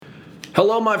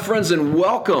Hello, my friends, and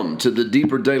welcome to the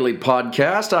Deeper Daily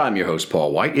Podcast. I'm your host,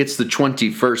 Paul White. It's the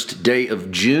 21st day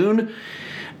of June,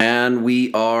 and we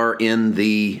are in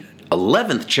the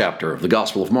 11th chapter of the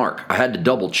Gospel of Mark. I had to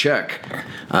double check.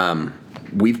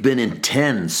 We've been in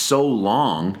 10 so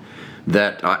long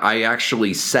that I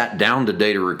actually sat down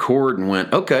today to record and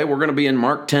went, okay, we're going to be in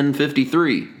Mark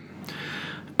 10:53.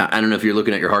 I don't know if you're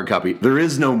looking at your hard copy. There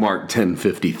is no Mark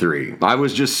 10:53. I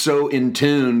was just so in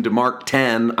tune to Mark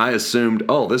 10, I assumed,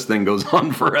 this thing goes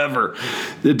on forever.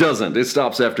 It doesn't. It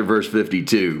stops after verse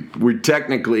 52.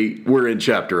 We're in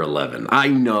chapter 11. I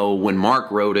know when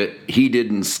Mark wrote it, he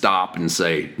didn't stop and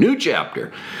say, new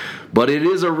chapter. But it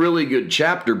is a really good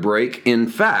chapter break. In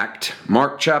fact,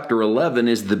 Mark chapter 11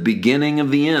 is the beginning of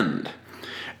the end.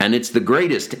 And it's the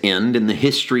greatest end in the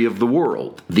history of the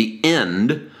world. The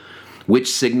end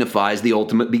which signifies the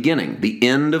ultimate beginning, the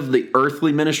end of the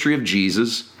earthly ministry of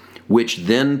Jesus, which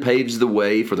then paves the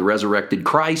way for the resurrected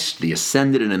Christ, the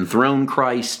ascended and enthroned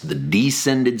Christ, the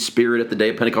descended Spirit at the day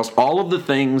of Pentecost. All of the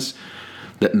things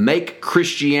that make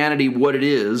Christianity what it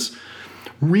is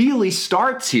really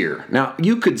starts here. Now,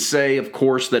 you could say, of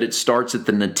course, that it starts at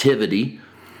the Nativity.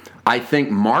 I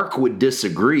think Mark would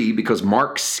disagree because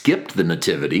Mark skipped the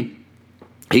Nativity.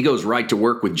 He goes right to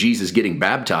work with Jesus getting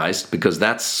baptized because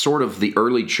that's sort of the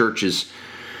early church's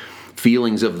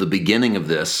feelings of the beginning of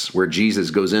this, where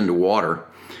Jesus goes into water.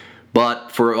 But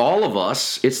for all of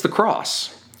us, it's the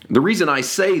cross. The reason I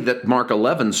say that Mark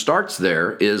 11 starts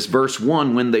there is verse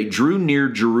 1, when they drew near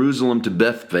Jerusalem to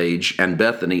Bethphage and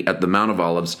Bethany at the Mount of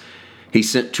Olives, he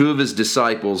sent two of his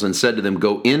disciples and said to them,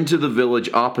 go into the village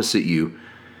opposite you,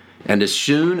 and as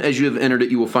soon as you have entered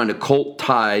it, you will find a colt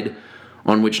tied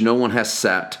on which no one has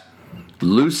sat.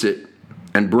 Loose it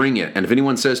and bring it. And if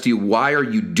anyone says to you, why are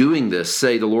you doing this?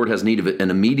 Say, the Lord has need of it,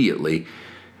 and immediately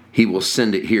he will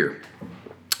send it here.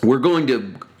 We're going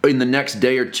to, in the next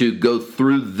day or two, go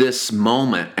through this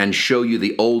moment and show you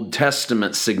the Old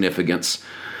Testament significance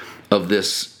of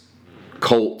this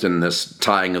colt and this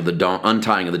untying of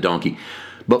the donkey.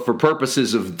 But for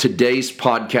purposes of today's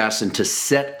podcast and to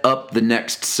set up the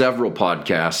next several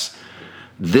podcasts,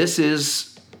 this is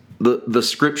the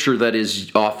scripture that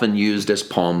is often used as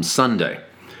Palm Sunday.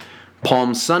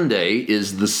 Palm Sunday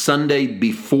is the Sunday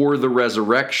before the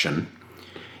resurrection,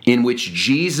 in which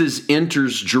Jesus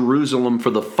enters Jerusalem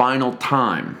for the final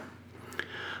time.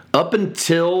 Up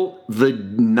until the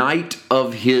night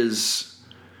of his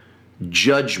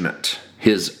judgment,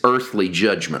 his earthly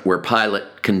judgment, where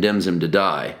Pilate condemns him to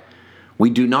die,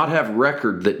 we do not have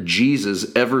record that Jesus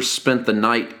ever spent the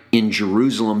night in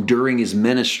Jerusalem during his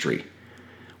ministry.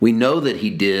 We know that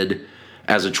he did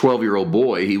as a 12-year-old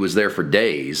boy. He was there for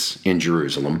days in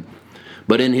Jerusalem.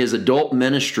 But in his adult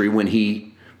ministry, when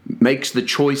he makes the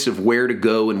choice of where to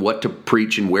go and what to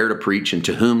preach and where to preach and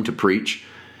to whom to preach,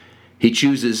 he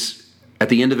chooses at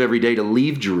the end of every day to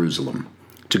leave Jerusalem,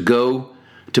 to go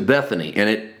to Bethany. And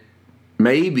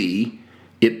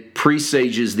it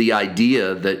presages the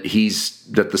idea that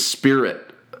the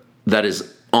Spirit that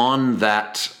is on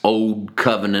that old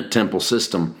covenant temple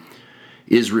system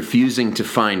is refusing to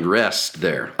find rest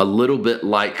there. A little bit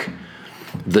like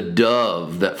the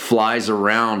dove that flies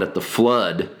around at the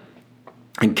flood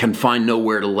and can find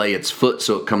nowhere to lay its foot,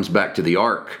 so it comes back to the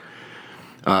ark.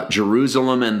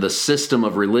 Jerusalem and the system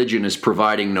of religion is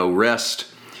providing no rest,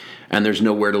 and there's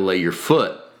nowhere to lay your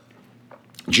foot.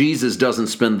 Jesus doesn't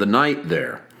spend the night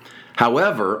there.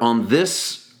 However, on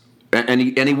this, and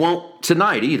he won't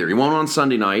tonight either. He won't on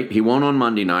Sunday night. He won't on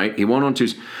Monday night. He won't on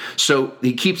Tuesday. So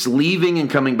he keeps leaving and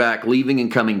coming back,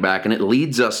 and it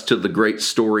leads us to the great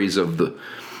stories of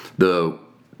the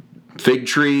fig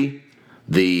tree,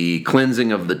 the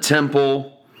cleansing of the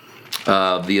temple,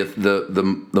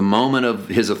 the moment of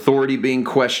his authority being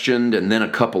questioned, and then a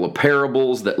couple of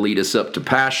parables that lead us up to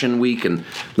Passion Week and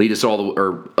lead us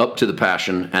up to the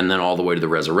Passion, and then all the way to the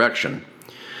resurrection.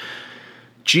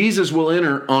 Jesus will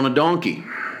enter on a donkey,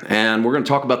 and we're going to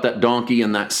talk about that donkey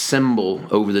and that symbol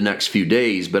over the next few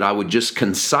days, but I would just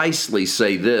concisely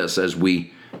say this as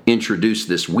we introduce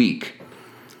this week.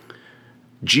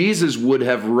 Jesus would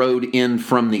have rode in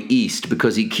from the east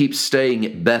because he keeps staying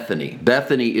at Bethany.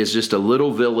 Bethany is just a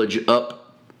little village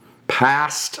up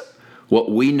past what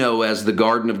we know as the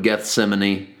Garden of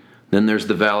Gethsemane. Then there's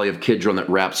the Valley of Kidron that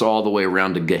wraps all the way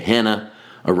around to Gehenna,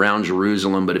 around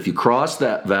Jerusalem. But if you cross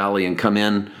that valley and come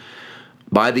in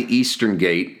by the eastern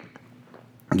gate,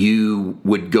 you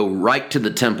would go right to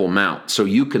the Temple Mount. So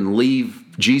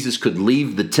Jesus could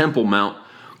leave the Temple Mount,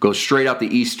 go straight out the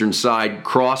eastern side,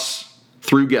 cross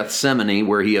through Gethsemane,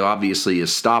 where he obviously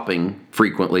is stopping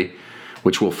frequently,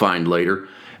 which we'll find later,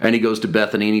 and he goes to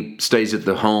Bethany, and he stays at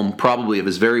the home, probably of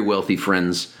his very wealthy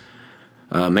friends,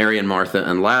 Mary and Martha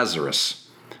and Lazarus.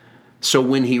 So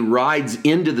when he rides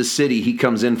into the city, he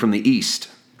comes in from the east.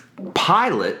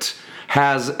 Pilate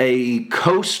has a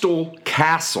coastal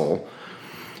castle.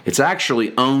 It's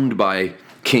actually owned by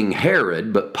King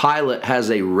Herod, but Pilate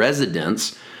has a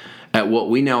residence at what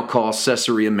we now call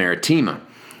Caesarea Maritima,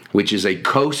 which is a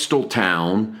coastal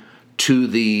town to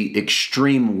the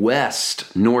extreme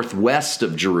west, northwest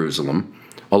of Jerusalem,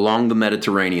 along the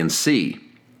Mediterranean Sea.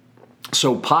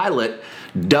 So Pilate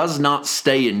does not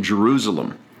stay in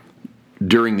Jerusalem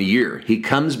during the year. He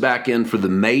comes back in for the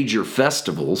major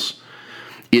festivals.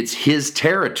 It's his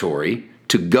territory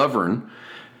to govern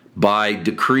by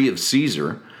decree of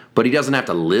Caesar, but he doesn't have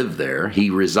to live there. He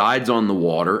resides on the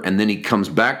water, and then he comes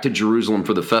back to Jerusalem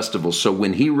for the festival. So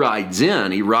when he rides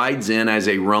in as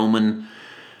a Roman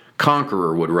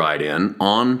conqueror would ride in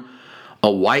on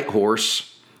a white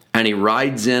horse, and he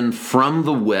rides in from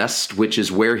the west, which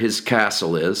is where his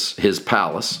castle is, his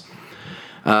palace,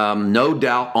 no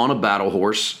doubt on a battle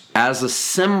horse, as a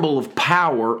symbol of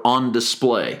power on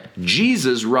display.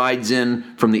 Jesus rides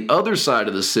in from the other side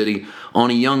of the city on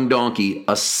a young donkey,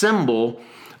 a symbol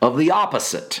of the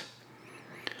opposite,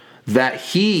 that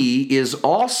he is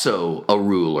also a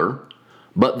ruler,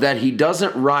 but that he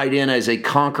doesn't ride in as a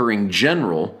conquering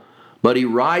general, but he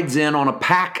rides in on a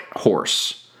pack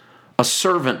horse, a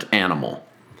servant animal,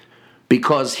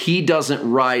 because he doesn't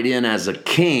ride in as a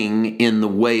king in the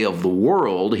way of the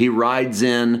world. He rides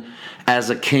in as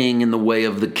a king in the way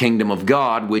of the kingdom of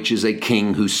God, which is a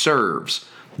king who serves.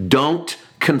 Don't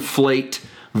conflate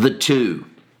the two.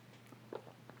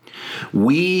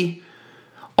 We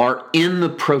are in the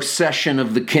procession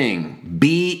of the king.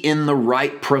 Be in the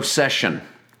right procession.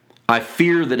 I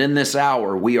fear that in this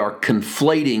hour we are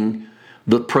conflating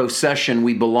the procession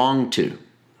we belong to.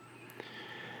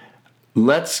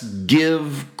 Let's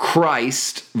give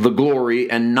Christ the glory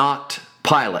and not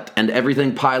Pilate and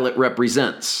everything Pilate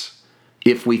represents.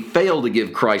 If we fail to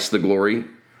give Christ the glory,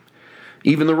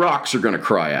 even the rocks are going to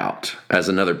cry out, as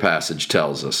another passage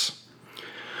tells us.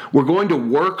 We're going to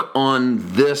work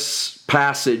on this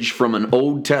passage from an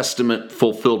Old Testament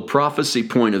fulfilled prophecy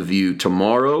point of view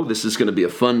tomorrow. This is going to be a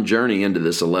fun journey into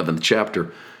this 11th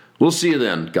chapter. We'll see you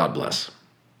then. God bless.